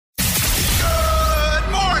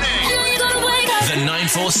The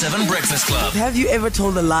 947 Breakfast Club. Have you ever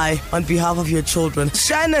told a lie on behalf of your children?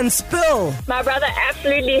 Shannon, spill! My brother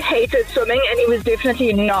absolutely hated swimming and he was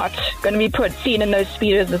definitely not going to be seen in those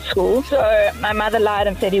speedos at school. So my mother lied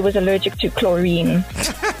and said he was allergic to chlorine.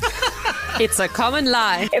 It's a common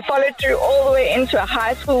lie. It followed through all the way into a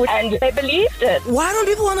high school and they believed it. Why don't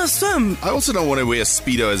people want to swim? I also don't want to wear a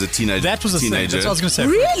Speedo as a teenager. That was a thing. That's what I was going to say.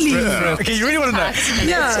 Really? Yeah. Okay, you really want to know?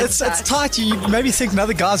 Yeah. It's tight. You maybe think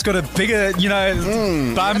another guy's got a bigger,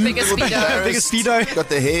 bum. A bigger Speedo. A bigger Speedo. Got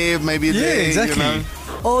the hair maybe there. Exactly. You know?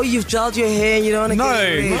 Oh, you've gelled your hair and you don't want to get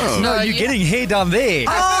it red. No, you're getting hair down there.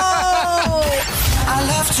 Oh! I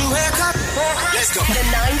love to wake up. Let's go. The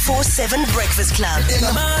 947 Breakfast Club. In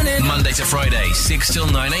the morning. Monday to Friday, 6 till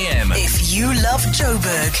 9 a.m. If you love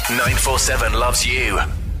Joburg. 947 loves you.